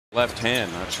Left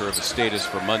hand, not sure of the status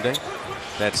for Monday.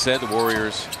 That said, the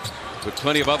Warriors, with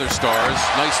plenty of other stars,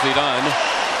 nicely done.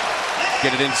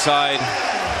 Get it inside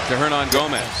to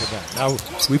Hernangomez. Now,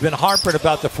 we've been harping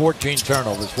about the 14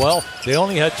 turnovers. Well, they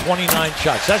only had 29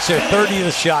 shots. That's their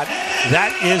 30th shot.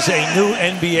 That is a new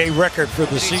NBA record for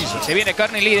the season. Se viene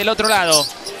Carney Lee del otro lado.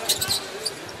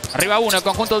 Arriba uno, el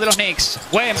conjunto de los Knicks.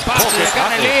 Buen pase de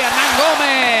Carney Lee,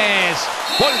 Hernangomez.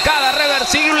 Volcada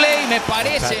reversible y me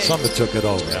parece. Somebody took it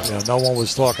over. Yeah. You know, no one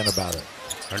was talking about it.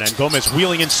 Hernangomez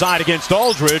wheeling inside against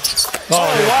Aldridge. Oh,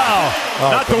 wow.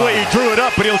 Oh, not the way he drew it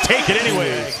up, but he'll take it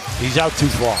anyway. He's out too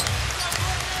far.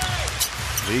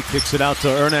 Lee kicks it out to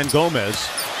Hernangomez.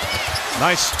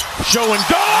 Nice show and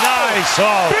go. Nice.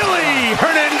 Oh, Willy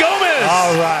Hernangomez.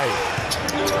 All right.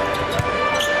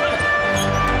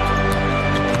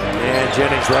 And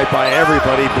Jennings right by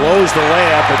everybody, blows the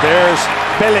layup, but there's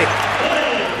Billy.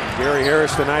 Gary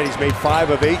Harris tonight, he's made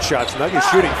 5 of 8 shots. Nuggets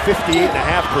shooting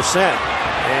 58.5%.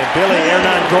 And Willy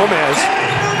Hernangomez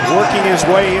working his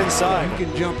way inside. He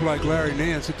can jump like Larry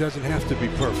Nance. It doesn't have to be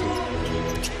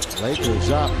perfect. Lakers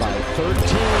up by 13.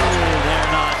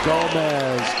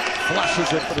 Hernangomez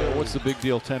flushes it. What's the big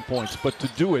deal? 10 points. But to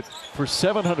do it for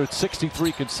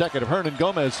 763 consecutive,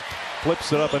 Hernangomez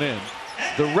flips it up and in.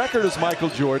 The record is Michael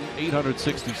Jordan,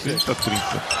 866.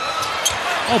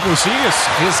 Ó, Porzingis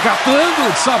resgatando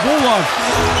de Sabon.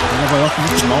 Nova York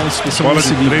muito mal, especialmente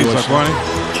nesse livre hoje. Agora, hein?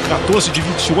 14 de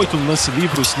 28 no lance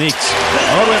livre os Knicks.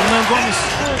 Agora o Hernangomez.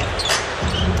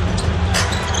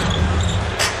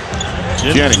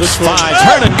 Jennings finds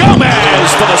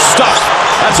Hernangomez for the stuff.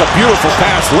 That's a beautiful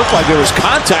pass. Looked like there was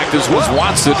contact as was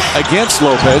Watson against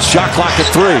Lopez. Shot clock at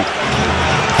 3.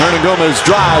 Hernangomez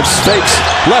drives, fakes,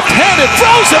 left-handed,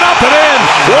 throws it up and in.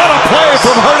 What a play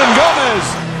from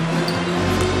Hernangomez.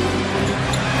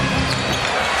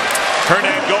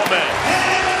 Hernangomez.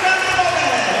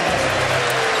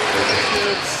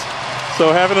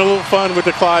 So having a little fun with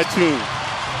the Clyde tune.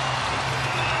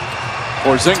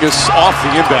 Porzingis off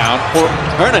the inbound.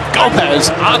 Hernangomez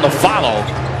on the follow.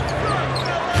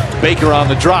 Baker on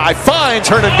the drive, finds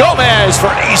Hernangomez for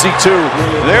an easy 2.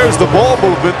 There's the ball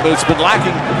movement that's been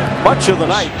lacking much of the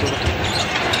night.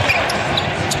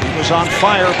 He was on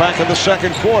fire back in the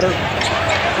second quarter.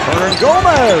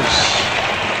 Hernangomez.